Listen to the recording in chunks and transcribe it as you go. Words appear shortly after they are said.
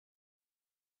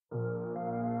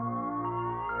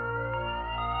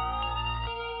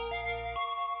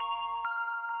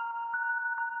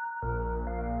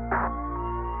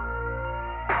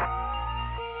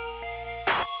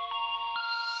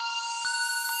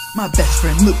My best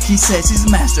friend Luke, he says he's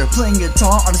a master playing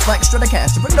guitar on his black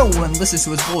Stratocaster, but no one listens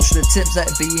to his bullshit attempts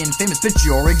at being famous, bitch,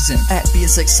 you're exempt. At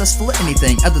being successful at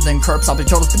anything other than curb stomping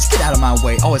turtles, bitch, get out of my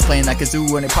way. Always playing that kazoo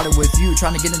and a party with you,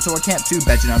 trying to get into our camp too,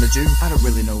 bad you're not a Jew. I don't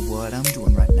really know what I'm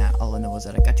doing right now. All I know is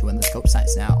that I got you in the scope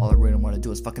sights now. All I really want to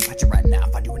do is fucking fight you right now.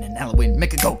 If I do it in Halloween,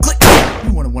 make it go click.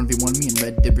 You wanna 1v1 me in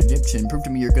Red Dead Redemption, prove to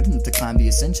me you're good enough to climb the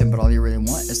ascension, but all you really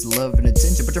want is the love and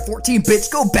attention. But you're 14,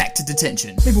 bitch, go back to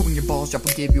detention. Maybe when your balls drop,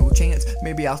 I'll give you a chance.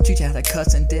 Maybe I'll teach you how to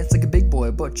cuss and dance like a big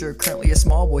boy, but you're currently a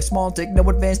small boy, small dick, no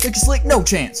advance, dick is slick, no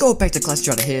chance. Go back to class,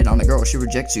 try to hit on a girl, she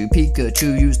rejects you.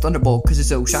 Pikachu use Thunderbolt cause you're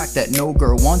so shocked that no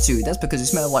girl wants you. That's because you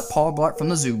smell like Paul Blart from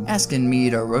the zoo. Asking me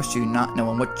to roast you, not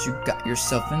knowing what you got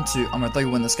yourself into. I'm gonna throw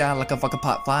you in the sky like a fucking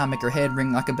pot fly, make your head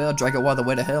ring like a bell, drag it all the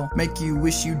way to hell. Make you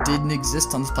wish you didn't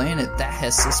exist on this planet that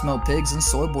has to smell pigs and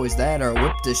soy boys that are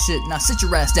whipped to shit. Now sit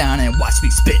your ass down and watch me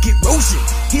spit. Get roasted.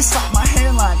 He slapped my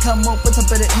hairline, come up with a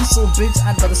bit of insult, bitch.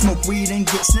 I'd rather smoke weed and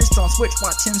get snitched on. Switch,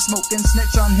 watch him smoke and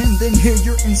snitch on him, then hear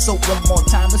your insult one more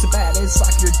time. That's a bad, it's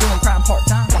like you're doing crime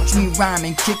part-time. Watch me rhyme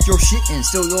and kick your shit in.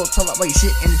 Still your toilet while you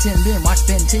shit in the tin bin. Watch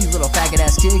Ben T, little faggot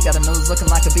ass kid. Got a nose looking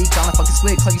like a beak on a fucking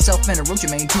squid. Call yourself in a roach, you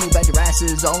man. Too bad your ass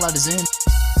is all out of zen.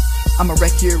 I'ma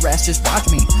wreck your ass, just watch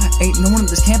me. Ain't no one in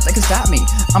this camp that can stop me.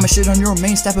 I'ma shit on your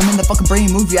main, stab him in the fucking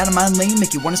brain, move you out of my lane,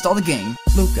 make you wanna stall the game.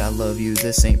 Luke, I love you,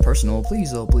 this ain't personal.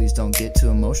 Please, oh please don't get too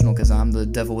emotional, cause I'm the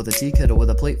devil with a tea kettle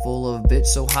with a plate full of bitch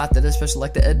so hot that it's special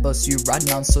like the Ed bus you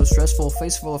riding on, so stressful.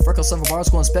 Face full of freckles, several bars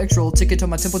going spectral. Ticket to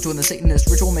my temple, join the Satanist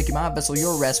ritual, make you my vessel,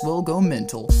 your ass will go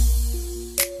mental.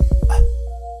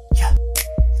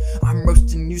 I'm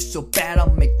roasting you so bad I'll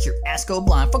make your ass go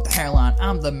blind. Fuck the hairline,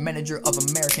 I'm the manager of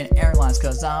American Airlines,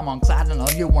 cause I'm on cloud and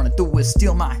all you wanna do is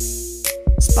steal my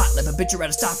spotlight. But bitch, you're at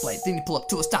a stoplight, then you pull up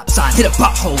to a stop sign. Hit a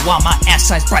pothole while my ass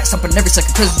shines bright, stomping every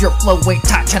second cause your flow ain't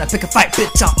tight. Trying to pick a fight,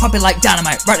 bitch, I'll pump it like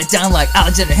dynamite. Write it down like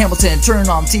Alexander Hamilton. Turn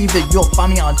on TV, you'll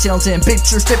find me on channel 10.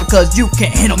 Bitch, you're straight because you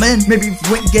can't handle men. Maybe if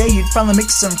you went gay, you'd finally make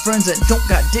some friends that don't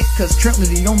got dick, cause currently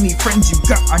the only friends you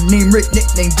got are name Rick,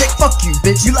 nickname Dick. Fuck you,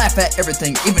 bitch, you laugh at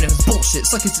everything, even if it's bullshit.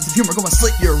 Suck it to the humor, go and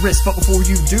slit your wrist. But before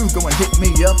you do, go and hit me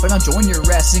up and I'll join your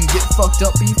ass and get fucked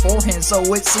up beforehand. So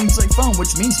it seems like fun,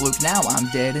 which means Luke, now I'm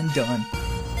dead and done.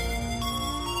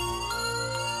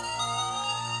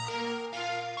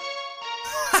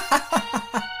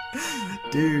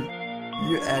 Dude,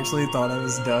 you actually thought I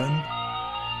was done?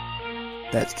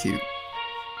 That's cute.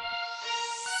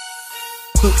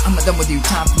 Luke, I'm not done with you,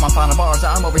 time for my final bars.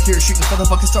 I'm over here shooting for the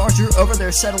fucking stars. You're over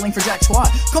there settling for jack squat.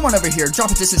 Come on over here,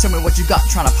 drop it just and show me what you got.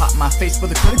 Trying to pop my face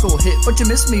with a critical hit, but you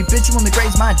missed me, bitch, you only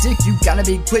grazed my dick. You gotta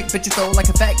be quick, bitch, you throw like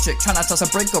a fat chick. Try not to toss a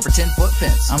brick over 10-foot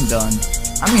fence. I'm done.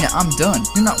 I mean it, I'm done.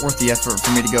 You're not worth the effort for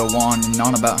me to go on and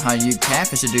on about how you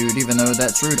catfish a dude, even though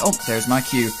that's rude. Oh, there's my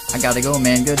cue. I gotta go,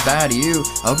 man, goodbye to you.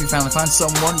 I hope you finally find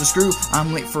someone to screw.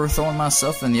 I'm late for throwing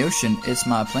myself in the ocean. It's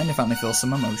my plan to finally feel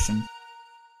some emotion.